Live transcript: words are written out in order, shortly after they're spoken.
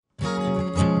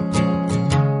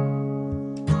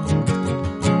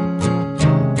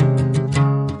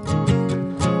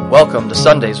Welcome to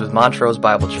Sundays with Montrose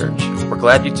Bible Church. We're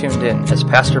glad you tuned in as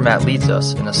Pastor Matt leads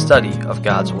us in a study of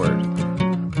God's Word.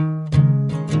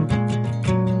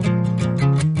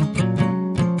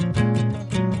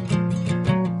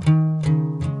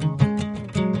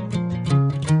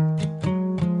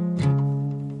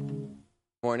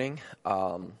 Morning.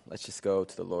 Let's just go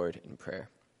to the Lord in prayer.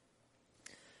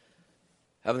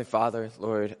 Heavenly Father,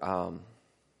 Lord,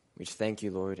 we just thank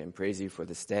you, Lord, and praise you for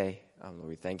this day. Lord,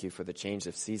 we thank you for the change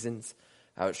of seasons,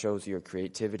 how it shows your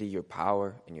creativity, your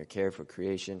power, and your care for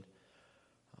creation.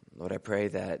 Lord, I pray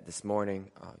that this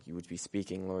morning you would be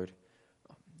speaking, Lord,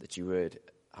 that you would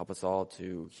help us all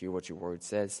to hear what your word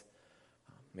says.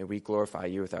 May we glorify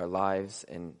you with our lives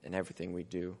and everything we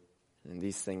do. And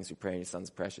these things we pray in your Son's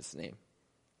precious name.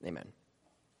 Amen.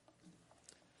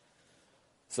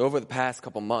 So over the past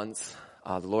couple months,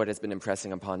 the Lord has been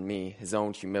impressing upon me his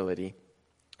own humility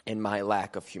and my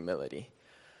lack of humility.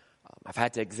 I've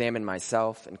had to examine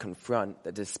myself and confront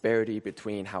the disparity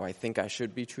between how I think I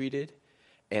should be treated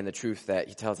and the truth that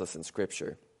he tells us in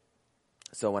Scripture.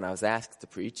 So when I was asked to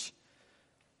preach,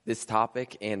 this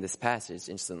topic and this passage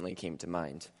instantly came to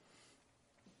mind.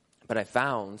 But I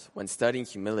found when studying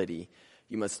humility,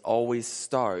 you must always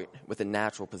start with the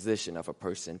natural position of a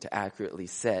person to accurately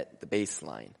set the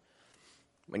baseline.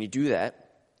 When you do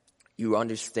that, you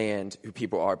understand who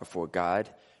people are before God.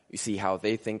 You see how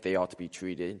they think they ought to be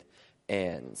treated.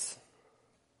 And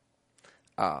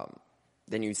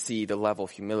then you see the level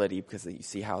of humility because you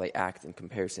see how they act in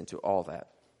comparison to all that.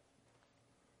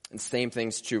 And the same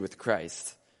thing's true with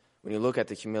Christ. When you look at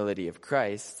the humility of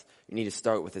Christ, you need to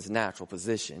start with his natural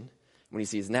position. When you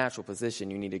see his natural position,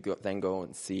 you need to then go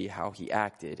and see how he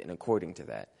acted and according to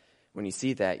that. When you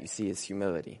see that, you see his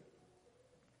humility.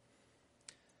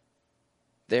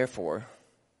 Therefore,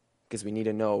 because we need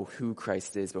to know who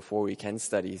Christ is before we can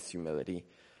study his humility,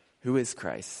 who is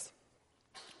Christ?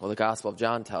 Well, the Gospel of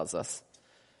John tells us,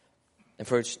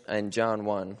 in John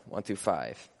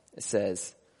 1:1-5, it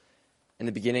says, "In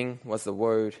the beginning was the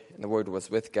Word, and the Word was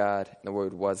with God, and the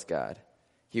Word was God.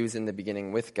 He was in the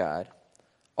beginning with God.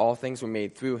 All things were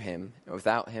made through him, and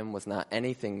without him was not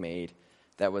anything made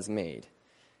that was made.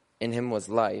 In him was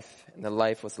life, and the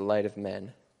life was the light of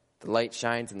men. The light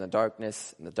shines in the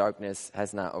darkness, and the darkness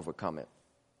has not overcome it."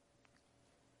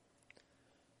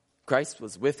 Christ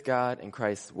was with God, and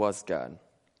Christ was God.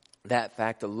 That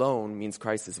fact alone means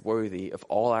Christ is worthy of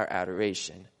all our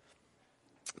adoration.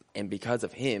 And because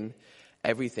of him,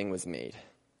 everything was made.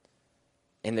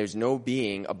 And there's no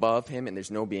being above him, and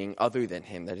there's no being other than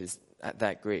him that is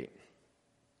that great.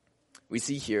 We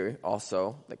see here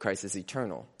also that Christ is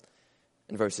eternal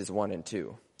in verses 1 and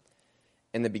 2.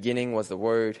 "In the beginning was the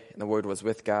Word, and the Word was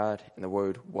with God, and the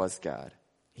Word was God.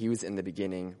 He was in the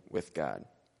beginning with God."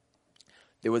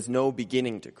 There was no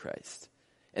beginning to Christ.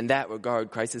 In that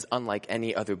regard, Christ is unlike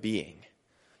any other being.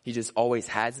 He just always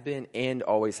has been and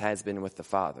always has been with the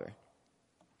Father.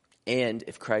 And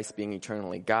if Christ being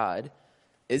eternally God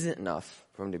isn't enough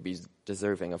for him to be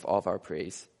deserving of all of our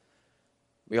praise,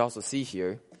 we also see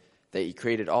here that he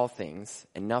created all things,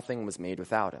 and nothing was made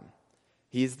without him.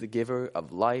 He is the giver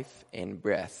of life and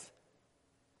breath.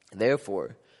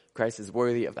 Therefore, Christ is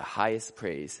worthy of the highest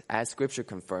praise, as Scripture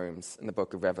confirms in the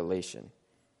book of Revelation.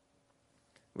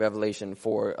 Revelation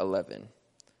 4:11.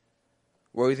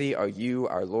 "Worthy are you,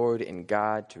 our Lord and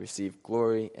God, to receive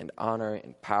glory and honor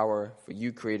and power, for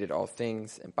you created all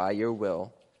things, and by your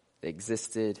will they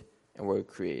existed and were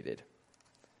created."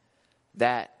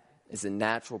 That is the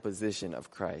natural position of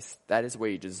Christ. That is where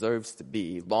he deserves to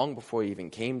be. Long before he even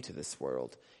came to this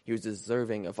world, he was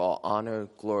deserving of all honor,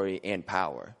 glory, and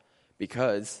power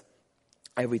because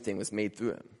everything was made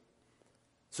through him.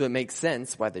 So it makes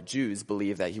sense why the Jews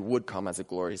believe that he would come as a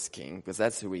glorious king, because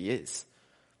that's who he is.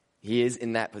 He is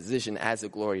in that position as a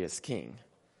glorious king.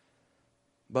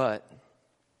 But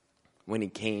when he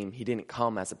came, he didn't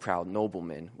come as a proud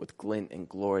nobleman with glint and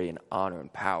glory and honor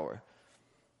and power.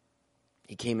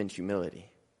 He came in humility.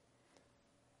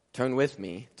 Turn with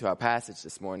me to our passage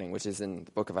this morning, which is in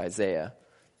the book of Isaiah.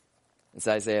 It's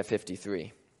Isaiah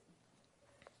 53.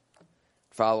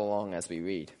 Follow along as we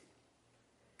read.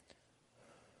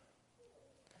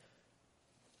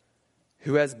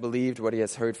 "Who has believed what he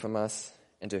has heard from us,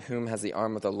 and to whom has the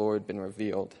arm of the Lord been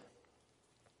revealed?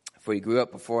 For he grew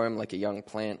up before him like a young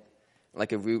plant,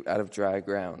 like a root out of dry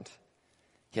ground.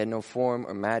 He had no form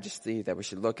or majesty that we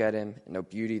should look at him, and no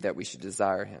beauty that we should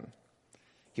desire him.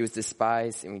 He was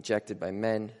despised and rejected by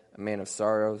men, a man of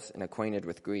sorrows and acquainted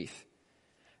with grief.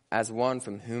 As one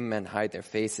from whom men hide their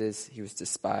faces, he was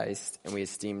despised, and we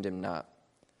esteemed him not.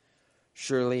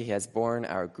 Surely he has borne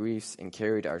our griefs and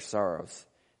carried our sorrows,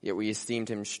 Yet we esteemed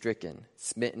him stricken,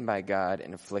 smitten by God,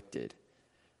 and afflicted.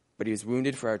 But he was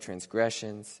wounded for our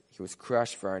transgressions, he was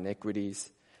crushed for our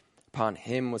iniquities. Upon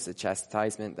him was the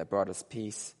chastisement that brought us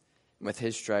peace, and with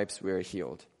his stripes we are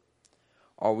healed.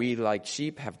 All we like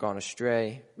sheep have gone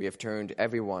astray, we have turned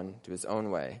every one to his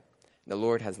own way, and the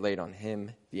Lord has laid on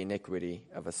him the iniquity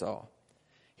of us all.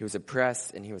 He was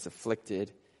oppressed and he was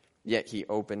afflicted, yet he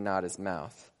opened not his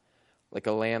mouth. Like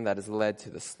a lamb that is led to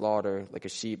the slaughter, like a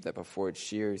sheep that before its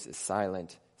shears is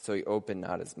silent, so he opened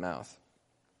not his mouth.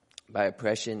 By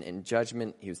oppression and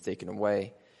judgment he was taken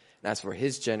away. And as for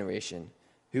his generation,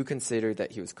 who considered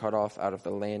that he was cut off out of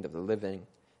the land of the living,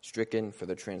 stricken for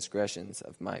the transgressions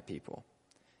of my people?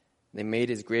 They made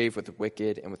his grave with the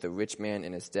wicked and with the rich man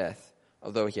in his death,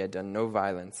 although he had done no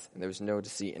violence and there was no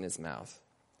deceit in his mouth.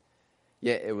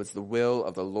 Yet it was the will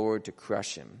of the Lord to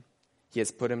crush him. He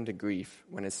has put him to grief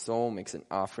when his soul makes an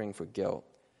offering for guilt.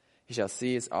 He shall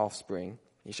see his offspring.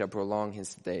 He shall prolong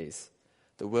his days.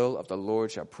 The will of the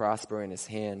Lord shall prosper in his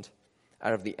hand.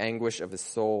 Out of the anguish of his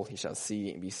soul he shall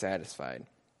see and be satisfied.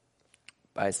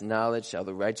 By his knowledge shall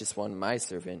the righteous one, my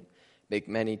servant, make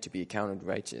many to be accounted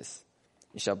righteous.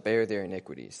 He shall bear their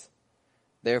iniquities.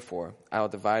 Therefore I will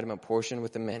divide him a portion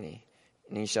with the many,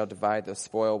 and he shall divide the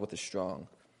spoil with the strong.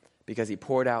 Because he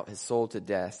poured out his soul to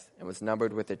death and was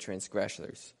numbered with the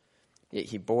transgressors. Yet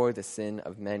he bore the sin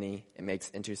of many and makes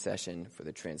intercession for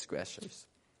the transgressors.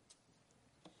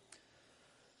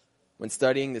 When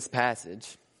studying this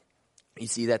passage, you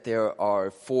see that there are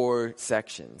 4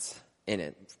 sections in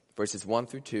it. Verses 1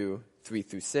 through 2, 3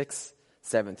 through 6,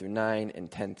 7 through 9,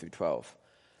 and 10 through 12.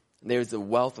 There's a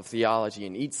wealth of theology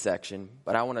in each section,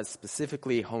 but I want to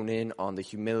specifically hone in on the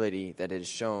humility that is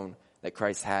shown that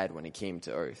Christ had when he came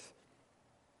to earth.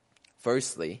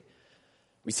 Firstly,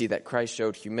 we see that Christ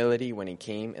showed humility when he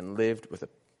came and lived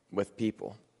with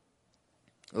people.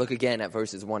 Look again at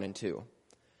verses 1 and 2.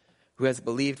 Who has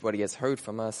believed what he has heard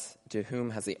from us? To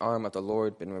whom has the arm of the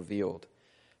Lord been revealed?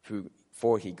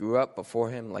 For he grew up before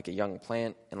him like a young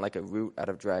plant and like a root out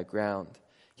of dry ground.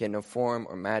 He had no form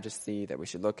or majesty that we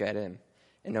should look at him,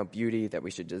 and no beauty that we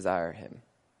should desire him.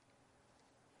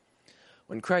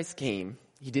 When Christ came,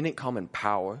 he didn't come in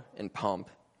power and pomp,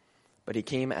 but he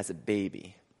came as a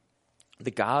baby.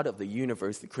 The God of the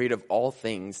universe, the creator of all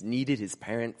things, needed his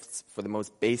parents for the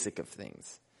most basic of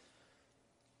things.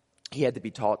 He had to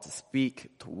be taught to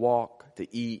speak, to walk,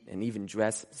 to eat, and even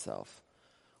dress himself.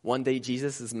 One day,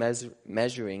 Jesus is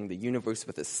measuring the universe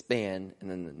with a span, and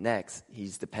then the next,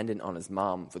 he's dependent on his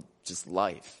mom for just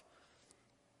life.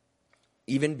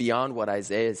 Even beyond what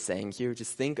Isaiah is saying here,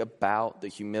 just think about the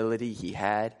humility he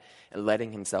had and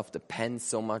letting himself depend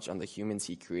so much on the humans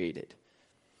he created.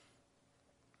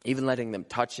 Even letting them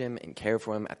touch him and care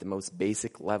for him at the most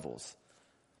basic levels.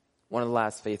 One of the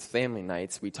last Faith Family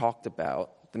nights, we talked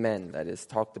about, the men that is,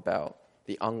 talked about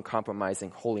the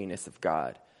uncompromising holiness of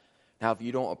God. Now, if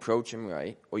you don't approach him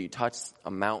right, or you touch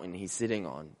a mountain he's sitting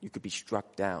on, you could be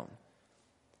struck down.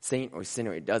 Saint or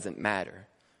sinner, it doesn't matter.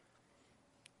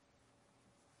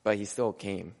 But he still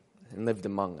came and lived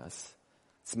among us,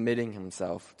 submitting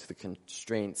himself to the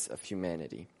constraints of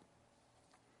humanity.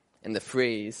 And the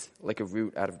phrase, like a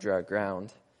root out of dry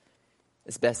ground,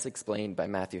 is best explained by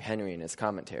Matthew Henry in his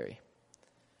commentary.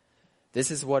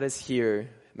 This is what is here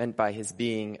meant by his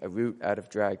being a root out of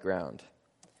dry ground,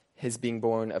 his being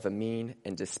born of a mean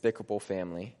and despicable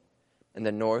family, in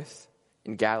the north,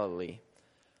 in Galilee,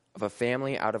 of a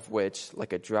family out of which,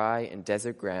 like a dry and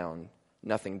desert ground,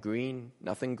 nothing green,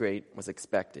 nothing great was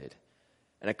expected,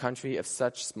 and a country of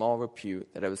such small repute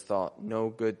that it was thought no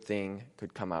good thing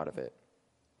could come out of it.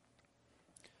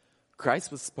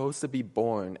 Christ was supposed to be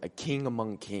born a king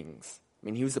among kings. I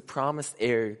mean, he was the promised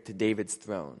heir to David's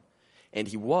throne, and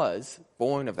he was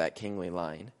born of that kingly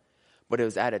line, but it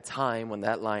was at a time when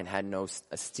that line had no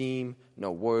esteem,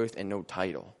 no worth, and no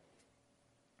title.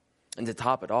 And to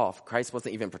top it off, Christ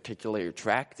wasn't even particularly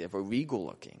attractive or regal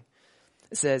looking.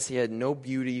 It says he had no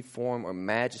beauty, form, or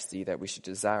majesty that we should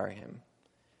desire him.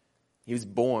 He was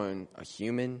born a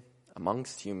human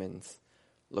amongst humans,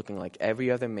 looking like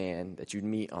every other man that you'd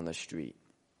meet on the street.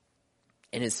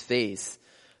 In his face,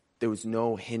 there was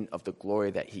no hint of the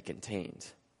glory that he contained.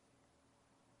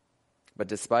 But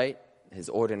despite his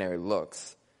ordinary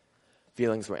looks,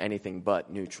 feelings were anything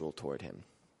but neutral toward him.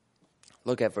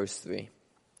 Look at verse 3.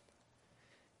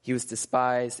 He was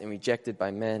despised and rejected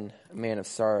by men, a man of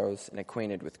sorrows and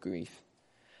acquainted with grief.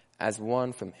 As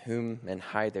one from whom men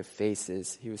hide their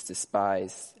faces, he was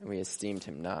despised, and we esteemed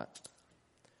him not.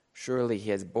 Surely he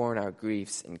has borne our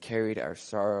griefs and carried our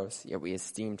sorrows, yet we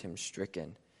esteemed him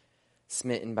stricken,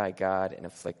 smitten by God and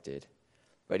afflicted.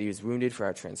 But he was wounded for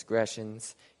our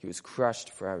transgressions. He was crushed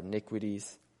for our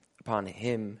iniquities. Upon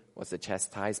him was the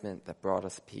chastisement that brought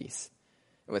us peace.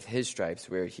 And with his stripes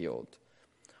we are healed.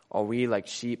 All we like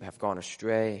sheep have gone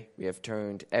astray. We have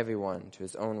turned everyone to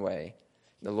his own way.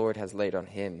 The Lord has laid on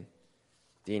him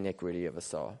the iniquity of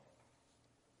us all.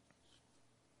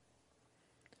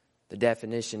 The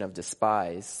definition of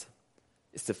despise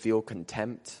is to feel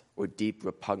contempt or deep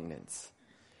repugnance.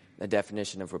 The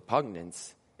definition of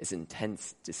repugnance is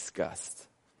intense disgust.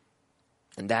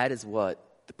 And that is what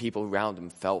the people around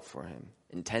him felt for him.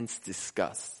 Intense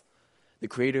disgust. The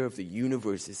creator of the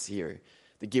universe is here,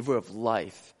 the giver of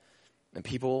life. And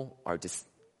people are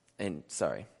and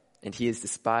he is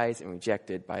despised and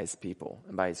rejected by his people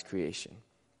and by his creation.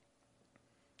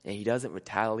 And he doesn't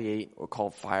retaliate or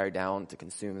call fire down to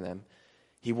consume them.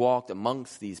 He walked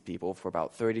amongst these people for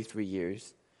about 33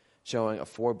 years, showing a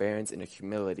forbearance and a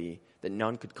humility that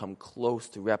none could come close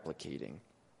to replicating.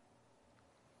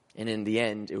 And in the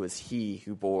end, it was he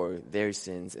who bore their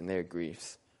sins and their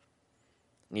griefs.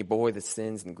 And he bore the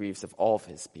sins and griefs of all of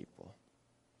his people.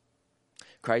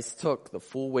 Christ took the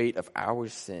full weight of our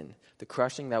sin. The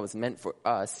crushing that was meant for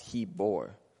us, he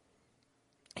bore.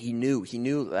 He knew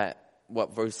that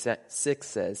what verse 6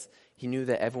 says, he knew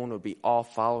that everyone would be all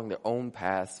following their own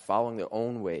paths, following their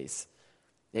own ways.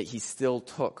 Yet he still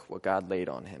took what God laid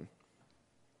on him.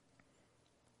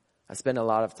 I spend a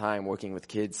lot of time working with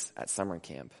kids at summer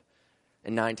camp.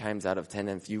 And 9 times out of 10,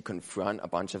 if you confront a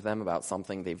bunch of them about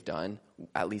something they've done,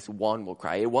 at least one will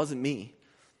cry, "It wasn't me."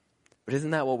 But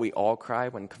isn't that what we all cry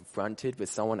when confronted with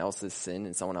someone else's sin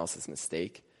and someone else's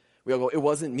mistake? We all go, "It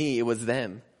wasn't me, it was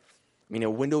them." I mean, a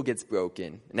window gets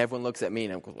broken, and everyone looks at me,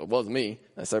 and I go, "It wasn't me."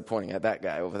 And I start pointing at that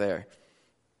guy over there.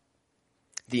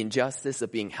 The injustice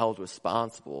of being held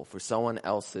responsible for someone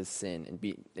else's sin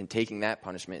and taking that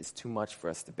punishment is too much for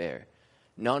us to bear.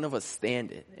 None of us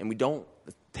stand it, and we don't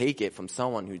take it from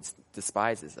someone who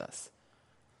despises us.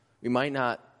 We might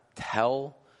not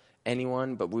tell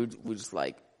anyone, but we're just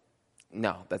like,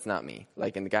 "No, that's not me."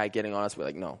 Like, and the guy getting on us, we're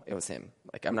like, "No, it was him."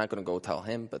 Like, I'm not going to go tell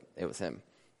him, but it was him.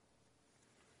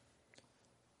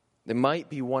 There might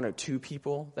be 1 or 2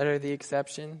 people that are the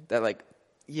exception, that like,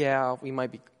 yeah, we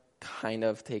might be kind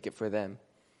of take it for them.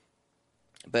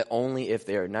 But only if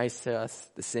they are nice to us,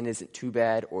 the sin isn't too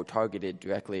bad or targeted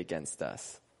directly against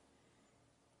us.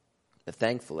 But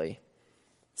thankfully,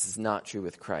 this is not true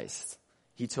with Christ.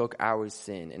 He took our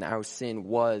sin, and our sin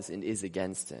was and is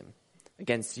against him.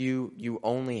 Against you, you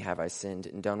only have I sinned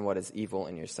and done what is evil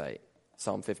in your sight.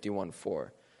 Psalm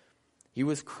 51:4. He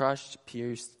was crushed,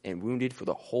 pierced, and wounded for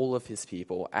the whole of his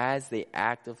people as they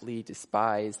actively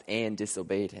despised and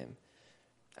disobeyed him,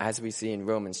 as we see in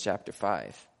Romans chapter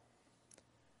 5.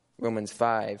 Romans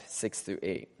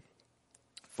 5:6-8.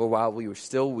 For while we were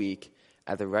still weak,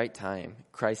 at the right time,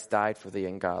 Christ died for the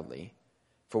ungodly.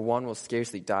 For one will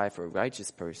scarcely die for a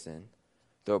righteous person,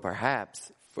 though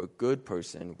perhaps for a good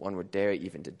person one would dare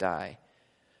even to die.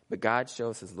 But God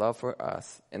shows his love for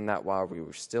us in that while we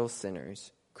were still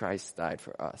sinners, Christ died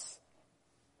for us.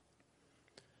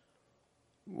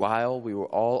 While we were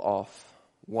all off,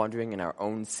 wandering in our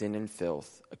own sin and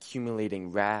filth,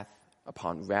 accumulating wrath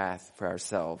upon wrath for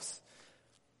ourselves,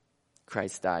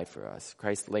 Christ died for us.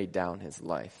 Christ laid down his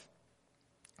life.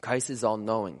 Christ is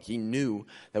all-knowing. He knew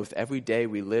that with every day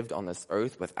we lived on this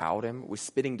earth without him, we're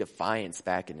spitting defiance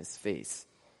back in his face.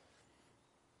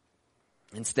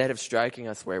 Instead of striking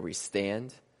us where we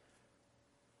stand,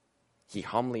 he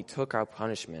humbly took our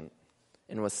punishment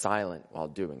and was silent while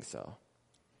doing so.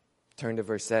 Turn to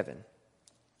verse 7.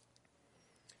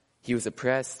 He was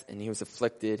oppressed and he was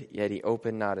afflicted, yet he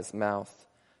opened not his mouth.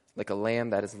 Like a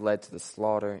lamb that is led to the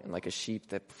slaughter, and like a sheep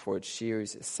that before its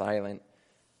shears is silent,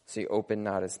 so he opened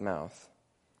not his mouth.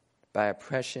 By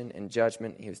oppression and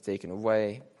judgment he was taken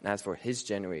away. And as for his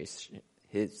generation,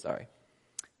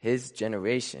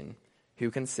 who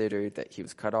considered that he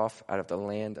was cut off out of the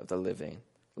land of the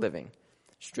living,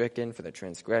 stricken for the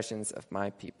transgressions of my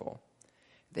people.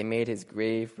 They made his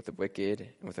grave with the wicked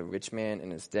and with a rich man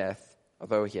in his death,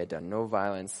 although he had done no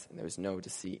violence and there was no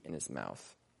deceit in his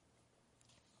mouth.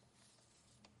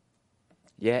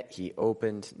 Yet he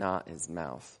opened not his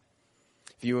mouth.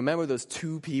 If you remember those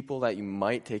 2 people that you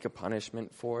might take a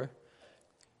punishment for,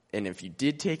 and if you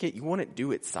did take it, you wouldn't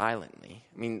do it silently.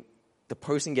 I mean, the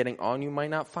person getting on you might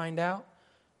not find out,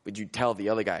 but you'd tell the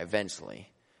other guy eventually.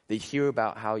 They'd hear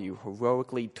about how you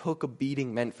heroically took a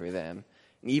beating meant for them,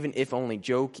 and even if only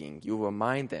joking, you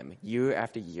remind them year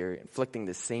after year, inflicting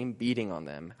the same beating on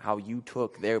them, how you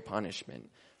took their punishment.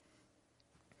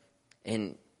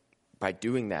 And by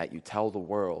doing that, you tell the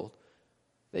world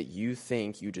that you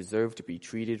think you deserve to be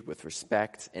treated with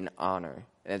respect and honor.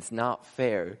 And it's not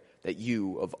fair that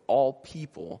you, of all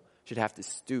people, should have to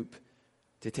stoop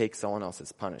to take someone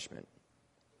else's punishment.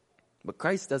 But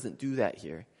Christ doesn't do that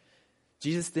here.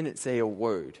 Jesus didn't say a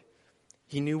word.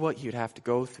 He knew what he would have to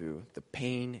go through, the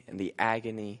pain and the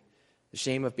agony, the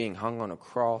shame of being hung on a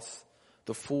cross,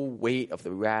 the full weight of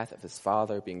the wrath of his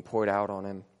Father being poured out on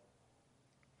him.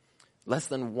 Less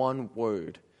than one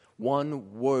word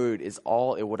is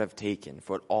all it would have taken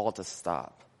for it all to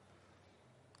stop.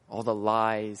 All the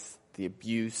lies, the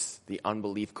abuse, the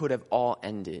unbelief could have all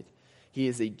ended. He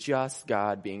is a just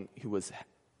God who was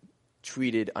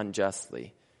treated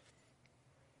unjustly.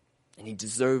 And he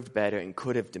deserved better and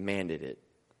could have demanded it.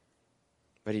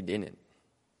 But he didn't.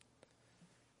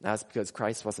 That's because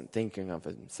Christ wasn't thinking of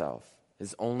himself.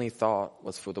 His only thought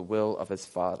was for the will of his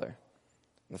Father.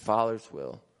 The Father's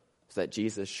will was that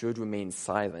Jesus should remain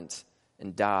silent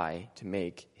and die to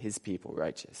make his people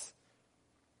righteous.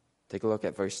 Take a look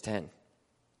at verse 10.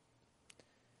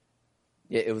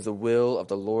 Yet it was the will of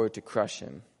the Lord to crush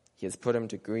him. He has put him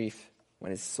to grief.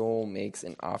 When his soul makes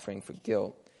an offering for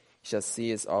guilt, he shall see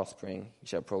his offspring. He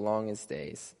shall prolong his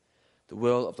days. The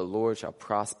will of the Lord shall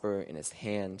prosper in his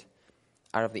hand.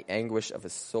 Out of the anguish of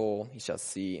his soul he shall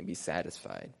see and be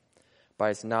satisfied. By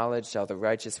his knowledge shall the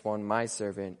righteous one, my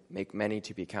servant, make many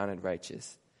to be counted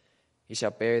righteous. He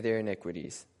shall bear their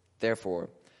iniquities. Therefore,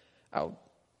 I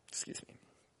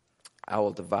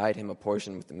will divide him a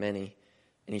portion with the many,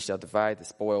 and he shall divide the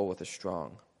spoil with the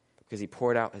strong, because he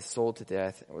poured out his soul to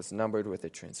death and was numbered with the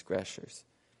transgressors.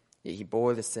 Yet he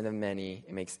bore the sin of many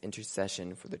and makes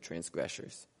intercession for the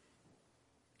transgressors.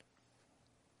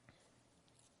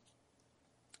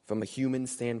 From a human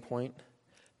standpoint,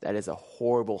 that is a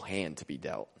horrible hand to be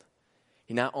dealt.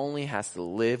 He not only has to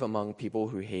live among people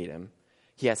who hate him,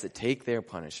 he has to take their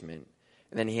punishment,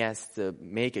 and then he has to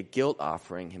make a guilt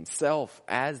offering himself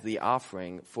as the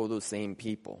offering for those same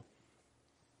people.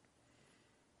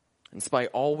 Despite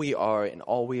all we are and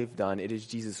all we have done, it is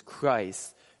Jesus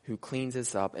Christ who cleans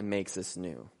us up and makes us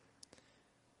new.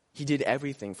 He did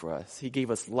everything for us. He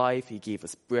gave us life, he gave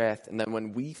us breath, and then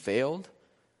when we failed,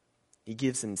 he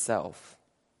gives himself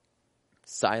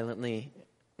silently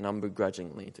and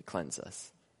unbegrudgingly to cleanse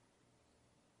us.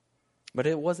 But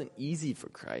it wasn't easy for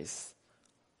Christ.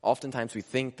 Oftentimes we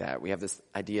think that. We have this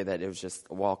idea that it was just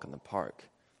a walk in the park.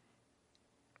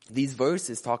 These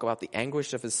verses talk about the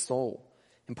anguish of his soul,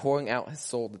 him pouring out his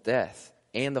soul to death,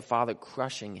 and the Father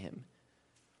crushing him.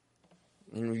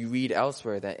 And we read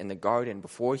elsewhere that in the garden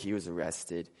before he was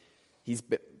arrested, he's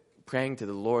praying to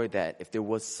the Lord that if there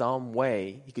was some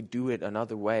way, he could do it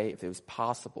another way, if it was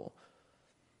possible.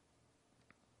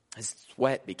 His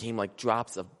sweat became like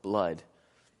drops of blood.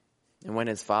 And when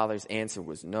his Father's answer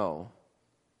was no,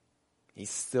 he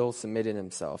still submitted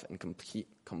himself in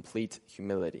complete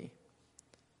humility.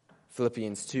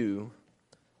 Philippians 2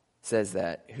 says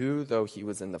that, who, though he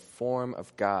was in the form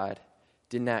of God,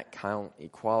 did not count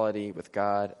equality with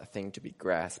God a thing to be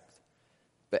grasped,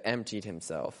 but emptied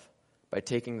himself by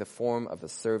taking the form of a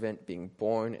servant, being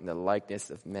born in the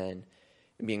likeness of men,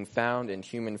 and being found in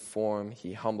human form,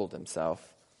 he humbled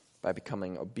himself by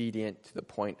becoming obedient to the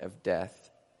point of death,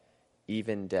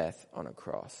 even death on a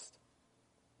cross.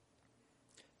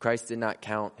 Christ did not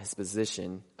count his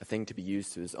position a thing to be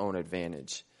used to his own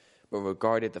advantage, but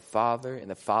regarded the Father and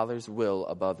the Father's will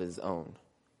above his own.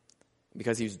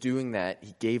 Because he was doing that,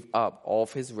 he gave up all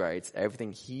of his rights,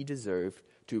 everything he deserved,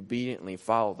 to obediently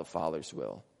follow the Father's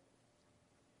will.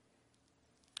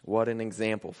 What an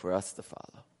example for us to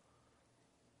follow.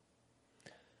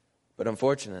 But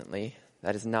unfortunately,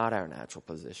 that is not our natural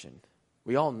position.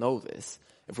 We all know this,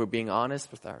 if we're being honest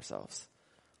with ourselves.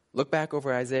 Look back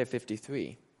over Isaiah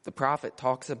 53. The prophet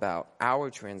talks about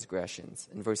our transgressions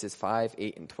in verses 5,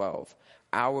 8, and 12.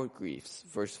 Our griefs,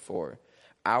 verse 4.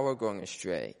 Our going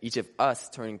astray, each of us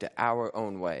turning to our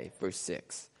own way, verse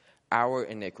 6. Our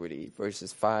iniquity,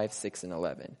 verses 5, 6, and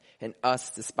 11. And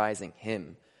us despising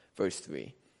him, verse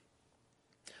 3.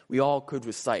 We all could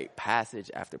recite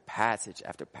passage after passage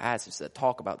after passage that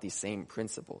talk about these same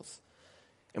principles.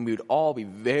 And we would all be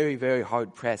very, very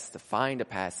hard-pressed to find a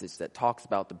passage that talks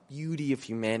about the beauty of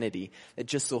humanity that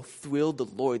just so thrilled the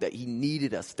Lord that he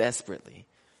needed us desperately.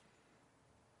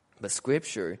 But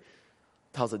Scripture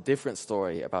tells a different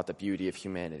story about the beauty of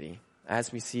humanity,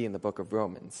 as we see in the book of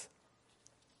Romans.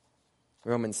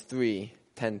 Romans 3,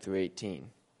 10 through 18.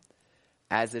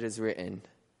 As it is written,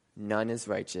 none is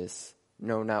righteous,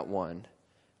 no, not one.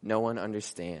 No one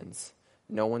understands.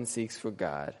 No one seeks for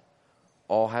God.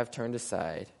 All have turned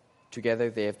aside.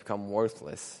 Together they have become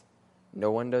worthless.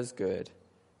 No one does good,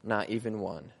 not even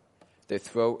one. Their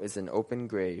throat is an open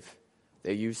grave.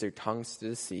 They use their tongues to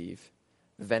deceive.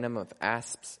 The venom of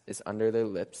asps is under their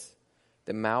lips.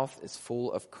 The mouth is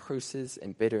full of curses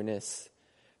and bitterness.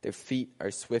 Their feet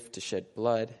are swift to shed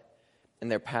blood,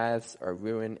 and their paths are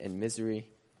ruin and misery.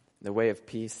 The way of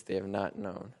peace they have not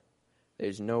known. There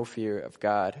is no fear of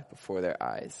God before their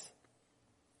eyes.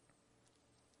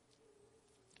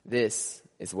 This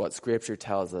is what Scripture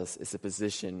tells us is the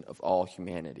position of all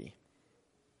humanity.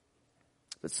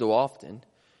 But so often,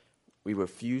 we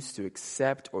refuse to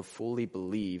accept or fully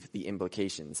believe the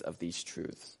implications of these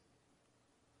truths.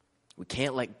 We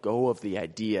can't let go of the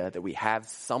idea that we have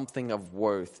something of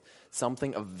worth,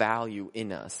 something of value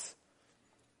in us.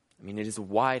 I mean, it is a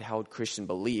wide-held Christian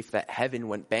belief that heaven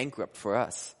went bankrupt for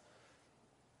us.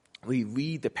 We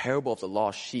read the parable of the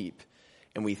lost sheep,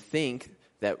 and we think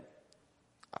that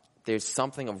there's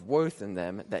something of worth in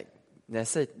them that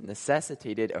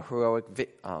necessitated a heroic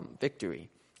victory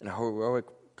and a heroic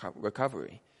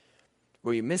recovery.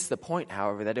 We miss the point,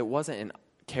 however, that it wasn't a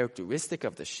characteristic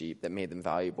of the sheep that made them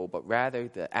valuable, but rather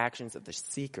the actions of the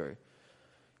seeker,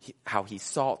 how he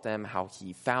sought them, how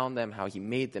he found them, how he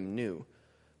made them new.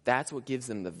 That's what gives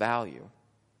them the value.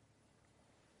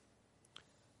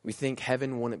 We think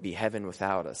heaven wouldn't be heaven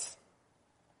without us.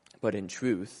 But in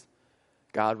truth,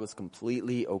 God was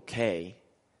completely okay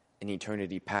in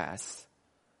eternity past,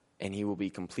 and he will be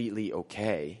completely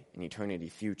okay in eternity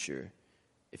future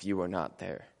if you are not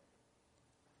there.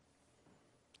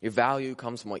 Your value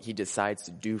comes from what he decides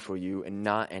to do for you and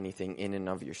not anything in and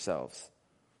of yourselves.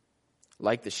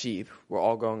 Like the sheep, we're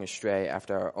all going astray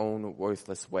after our own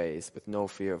worthless ways with no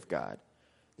fear of God.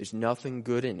 There's nothing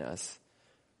good in us.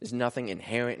 There's nothing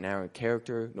inherent in our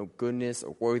character, no goodness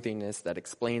or worthiness that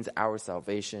explains our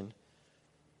salvation.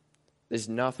 There's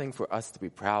nothing for us to be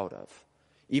proud of.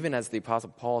 Even as the Apostle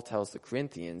Paul tells the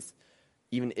Corinthians,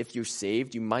 even if you're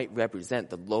saved, you might represent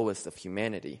the lowest of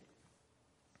humanity,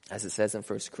 as it says in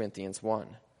 1 Corinthians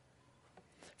 1.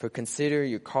 For consider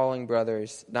your calling,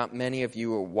 brothers. Not many of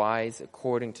you were wise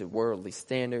according to worldly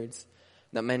standards.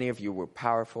 Not many of you were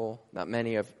powerful. Not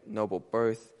many of noble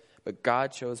birth. But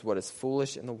God chose what is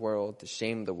foolish in the world to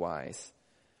shame the wise.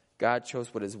 God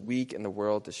chose what is weak in the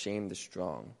world to shame the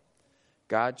strong.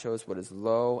 God chose what is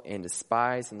low and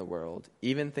despised in the world,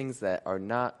 even things that are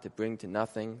not, to bring to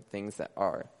nothing things that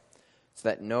are, so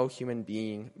that no human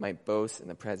being might boast in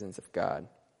the presence of God.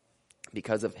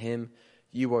 Because of him,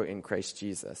 you are in Christ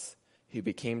Jesus, who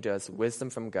became to us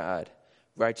wisdom from God,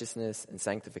 righteousness and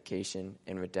sanctification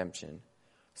and redemption,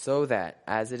 so that,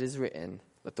 as it is written,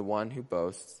 let the one who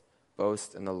boasts,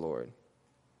 boast in the Lord.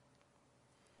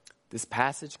 This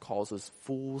passage calls us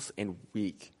fools and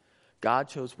weak. God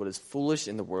chose what is foolish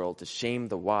in the world to shame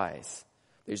the wise.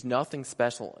 There's nothing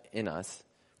special in us.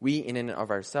 We, in and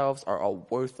of ourselves, are all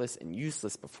worthless and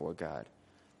useless before God.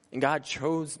 And God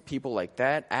chose people like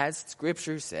that, as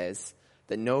Scripture says,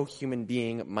 that no human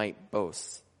being might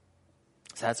boast.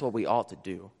 So that's what we ought to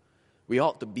do. We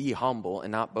ought to be humble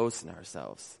and not boast in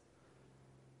ourselves.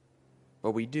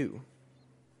 But we do.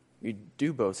 We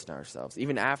do boast in ourselves,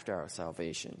 even after our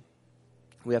salvation.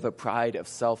 We have a pride of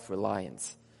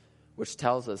self-reliance, which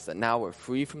tells us that now we're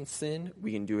free from sin,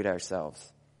 we can do it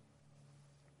ourselves.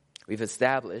 We've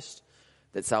established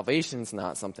that salvation is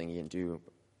not something you can do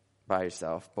by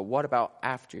yourself, but what about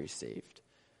after you're saved?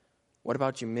 What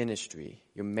about your ministry,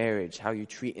 your marriage, how you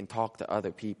treat and talk to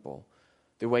other people,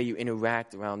 the way you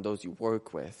interact around those you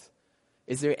work with?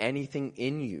 Is there anything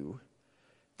in you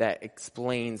that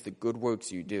explains the good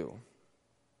works you do?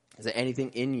 Is there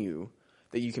anything in you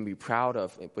that you can be proud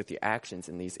of with your actions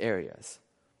in these areas?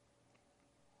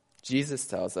 Jesus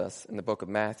tells us in the book of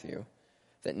Matthew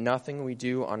that nothing we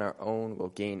do on our own will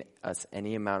gain us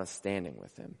any amount of standing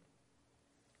with him.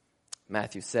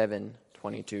 Matthew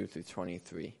 7:22 through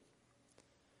 23.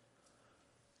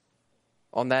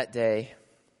 On that day,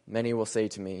 many will say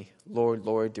to me, Lord,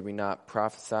 Lord, did we not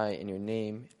prophesy in your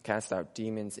name, cast out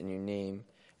demons in your name,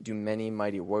 do many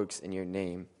mighty works in your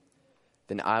name?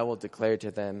 Then I will declare to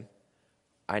them,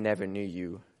 I never knew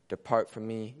you. Depart from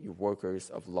me, you workers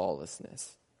of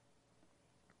lawlessness.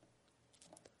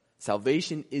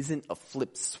 Salvation isn't a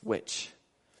flip switch.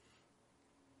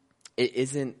 It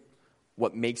isn't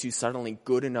what makes you suddenly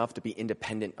good enough to be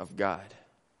independent of God.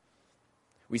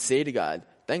 We say to God,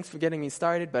 thanks for getting me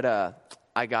started, but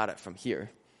I got it from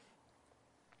here.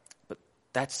 But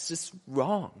that's just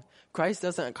wrong. Christ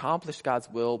doesn't accomplish God's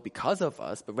will because of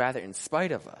us, but rather in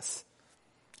spite of us.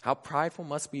 How prideful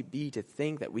must we be to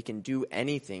think that we can do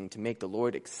anything to make the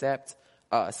Lord accept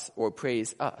us or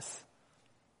praise us?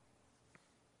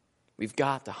 We've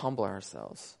got to humble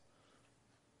ourselves.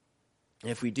 And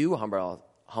if we do humble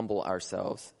humble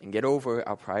ourselves and get over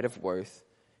our pride of worth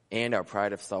and our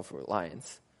pride of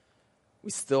self-reliance, we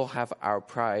still have our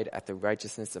pride at the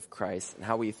righteousness of Christ and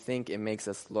how we think it makes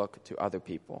us look to other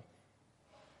people.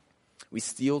 We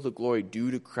steal the glory due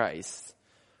to Christ,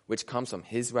 which comes from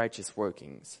his righteous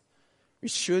workings. We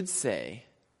should say,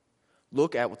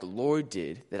 look at what the Lord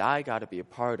did that I got to be a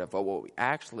part of. But what we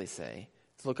actually say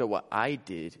is look at what I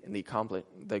did and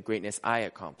the greatness I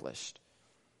accomplished.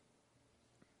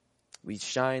 We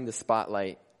shine the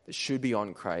spotlight that should be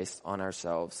on Christ, on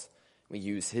ourselves. We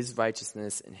use his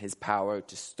righteousness and his power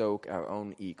to stoke our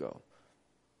own ego.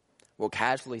 We'll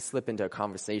casually slip into a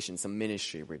conversation, some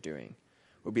ministry we're doing.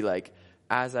 We'll be like,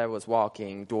 as I was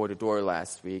walking door to door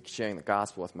last week, sharing the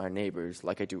gospel with my neighbors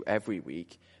like I do every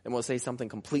week, and we'll say something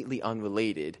completely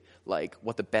unrelated, like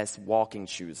what the best walking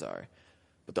shoes are.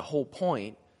 But the whole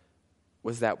point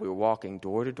was that we were walking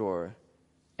door to door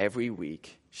every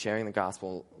week, sharing the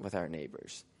gospel with our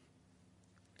neighbors.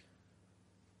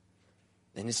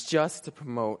 And it's just to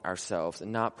promote ourselves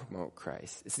and not promote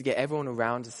Christ. It's to get everyone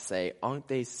around us to say, aren't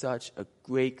they such a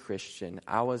great Christian?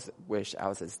 I wish I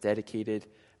was as dedicated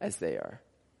as they are.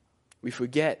 We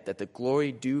forget that the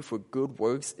glory due for good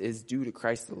works is due to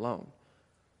Christ alone.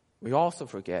 We also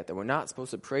forget that we're not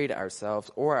supposed to pray to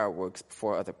ourselves or our works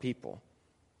before other people.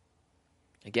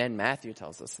 Again, Matthew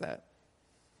tells us that.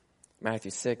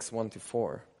 Matthew 6,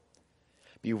 1-4.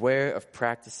 Beware of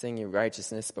practicing your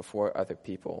righteousness before other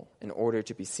people in order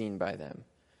to be seen by them,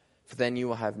 for then you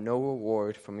will have no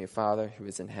reward from your Father who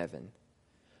is in heaven.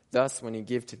 Thus, when you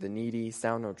give to the needy,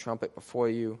 sound no trumpet before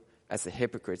you, as the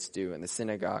hypocrites do in the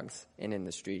synagogues and in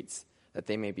the streets, that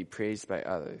they may be praised by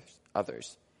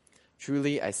others.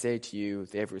 Truly, I say to you,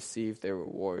 they have received their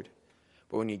reward.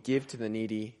 But when you give to the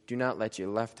needy, do not let your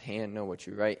left hand know what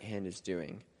your right hand is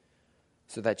doing,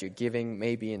 so that your giving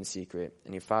may be in secret,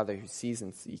 and your Father who sees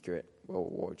in secret will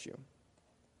reward you.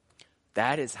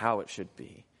 That is how it should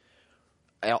be.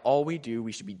 All we do,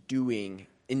 we should be doing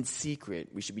in secret.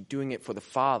 We should be doing it for the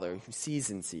Father who sees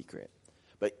in secret.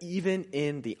 But even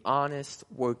in the honest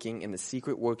working, in the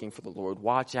secret working for the Lord,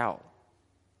 watch out.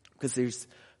 Because there's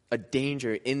a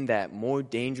danger in that, more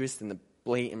dangerous than the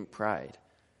blatant pride.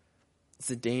 It's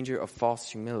the danger of false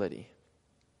humility.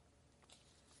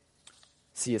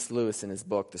 C.S. Lewis, in his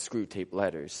book, The Screwtape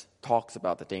Letters, talks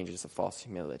about the dangers of false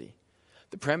humility.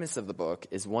 The premise of the book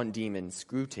is one demon,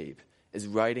 Screwtape, is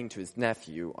writing to his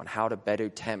nephew on how to better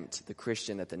tempt the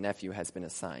Christian that the nephew has been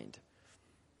assigned.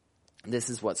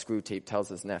 This is what Screwtape tells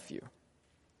his nephew.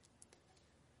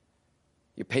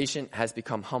 Your patient has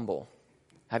become humble.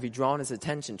 Have you drawn his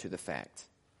attention to the fact?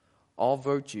 All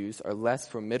virtues are less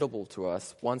formidable to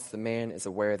us once the man is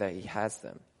aware that he has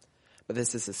them. But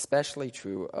this is especially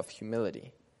true of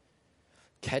humility.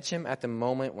 Catch him at the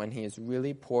moment when he is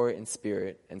really poor in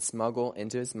spirit and smuggle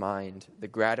into his mind the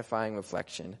gratifying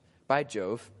reflection, by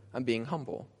Jove, I'm being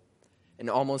humble. And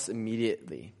almost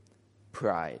immediately,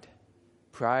 pride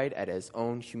at his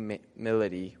own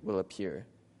humility will appear.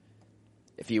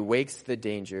 If he awakes to the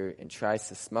danger and tries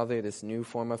to smother this new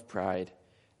form of pride,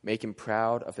 make him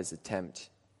proud of his attempt,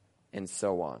 and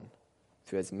so on,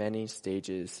 through as many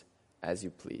stages as you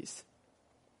please.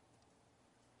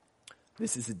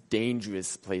 This is a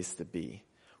dangerous place to be.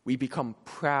 We become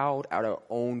proud at our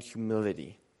own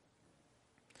humility.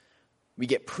 We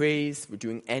get praise for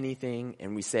doing anything,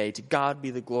 and we say, to God be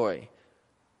the glory.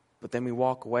 But then we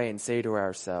walk away and say to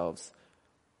ourselves,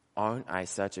 aren't I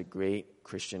such a great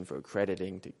Christian for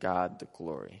accrediting to God the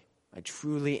glory? I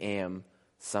truly am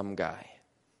some guy.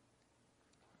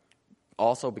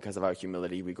 Also, because of our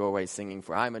humility, we go away singing,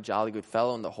 for I'm a jolly good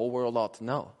fellow and the whole world ought to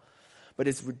know. But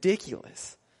it's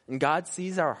ridiculous. And God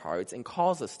sees our hearts and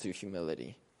calls us to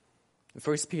humility. In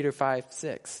 1 Peter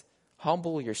 5:6,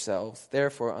 humble yourselves,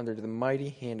 therefore, under the mighty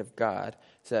hand of God,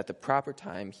 so that at the proper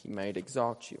time he might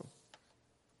exalt you.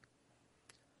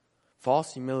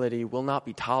 False humility will not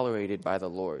be tolerated by the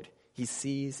Lord. He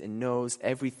sees and knows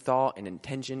every thought and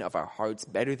intention of our hearts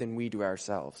better than we do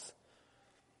ourselves.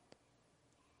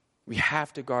 We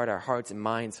have to guard our hearts and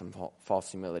minds from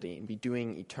false humility and be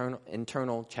doing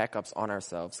internal checkups on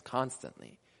ourselves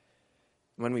constantly.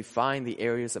 When we find the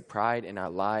areas of pride in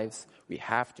our lives, we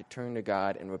have to turn to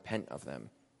God and repent of them.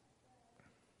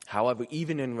 However,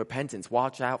 even in repentance,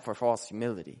 watch out for false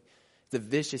humility. It's a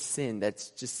vicious sin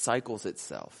that just cycles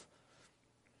itself.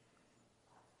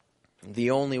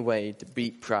 The only way to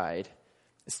beat pride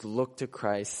is to look to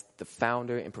Christ, the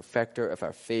founder and perfecter of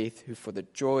our faith, who for the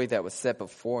joy that was set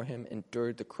before him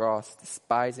endured the cross,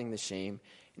 despising the shame,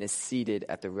 and is seated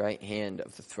at the right hand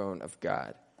of the throne of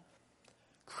God.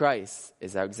 Christ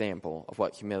is our example of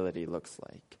what humility looks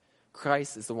like.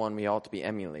 Christ is the one we ought to be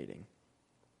emulating.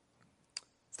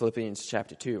 Philippians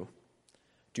chapter 2.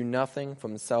 Do nothing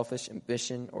from selfish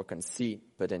ambition or conceit,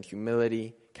 but in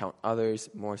humility count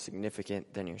others more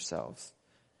significant than yourselves.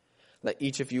 Let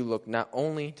each of you look not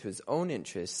only to his own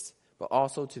interests, but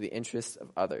also to the interests of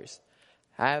others.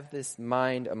 Have this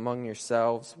mind among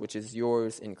yourselves, which is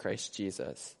yours in Christ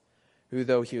Jesus, who,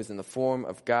 though he was in the form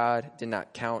of God, did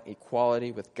not count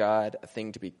equality with God a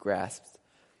thing to be grasped,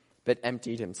 but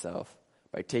emptied himself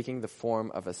by taking the form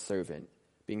of a servant,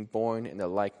 being born in the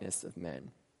likeness of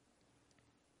men.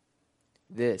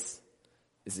 This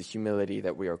is the humility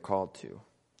that we are called to.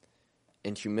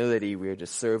 In humility, we are to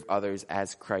serve others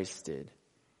as Christ did.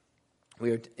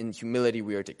 In humility,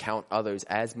 we are to count others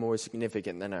as more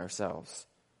significant than ourselves.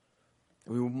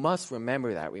 We must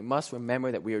remember that. We must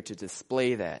remember that we are to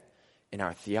display that in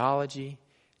our theology,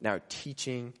 in our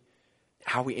teaching,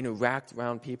 how we interact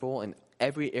around people, in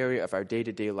every area of our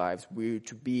day-to-day lives. We are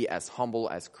to be as humble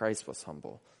as Christ was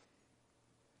humble.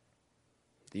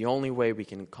 The only way we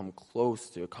can come close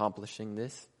to accomplishing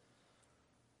this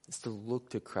is to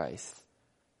look to Christ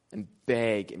and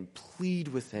beg and plead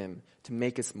with him to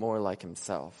make us more like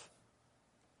himself.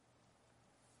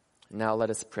 Now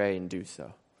let us pray and do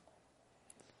so.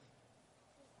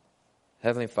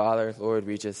 Heavenly Father, Lord,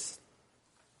 we just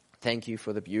thank you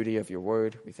for the beauty of your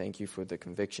word. We thank you for the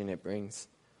conviction it brings.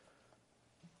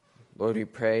 Lord, we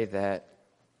pray that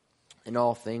in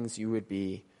all things you would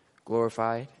be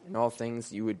glorified. In all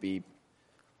things you would be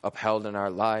upheld in our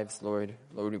lives, Lord.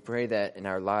 Lord, we pray that in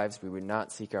our lives we would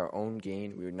not seek our own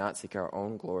gain, we would not seek our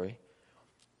own glory,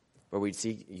 but we'd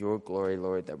seek your glory,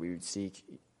 Lord, that we would seek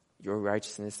your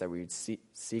righteousness, that we would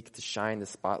seek to shine the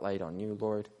spotlight on you,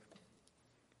 Lord.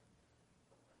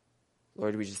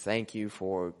 Lord, we just thank you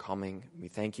for coming. We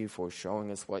thank you for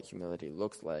showing us what humility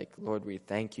looks like. Lord, we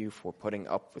thank you for putting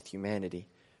up with humanity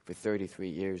for 33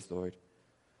 years, Lord.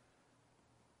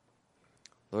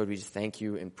 Lord, we just thank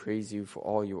you and praise you for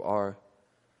all you are.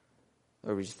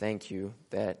 Lord, we just thank you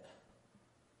that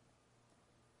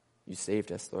you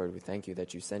saved us, Lord. We thank you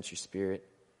that you sent your Spirit.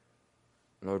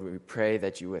 And Lord, we pray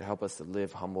that you would help us to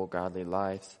live humble, godly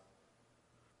lives.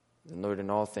 And Lord, in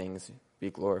all things, be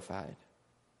glorified.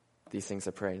 These things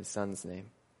I pray in His Son's name.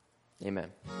 Amen.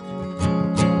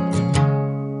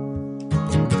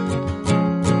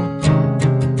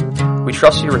 We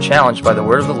trust you were challenged by the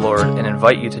word of the Lord and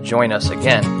invite you to join us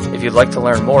again if you'd like to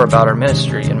learn more about our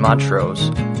ministry in Montrose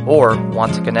or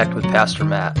want to connect with Pastor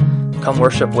Matt. Come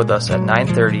worship with us at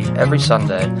 9:30 every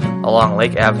Sunday along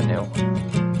Lake Avenue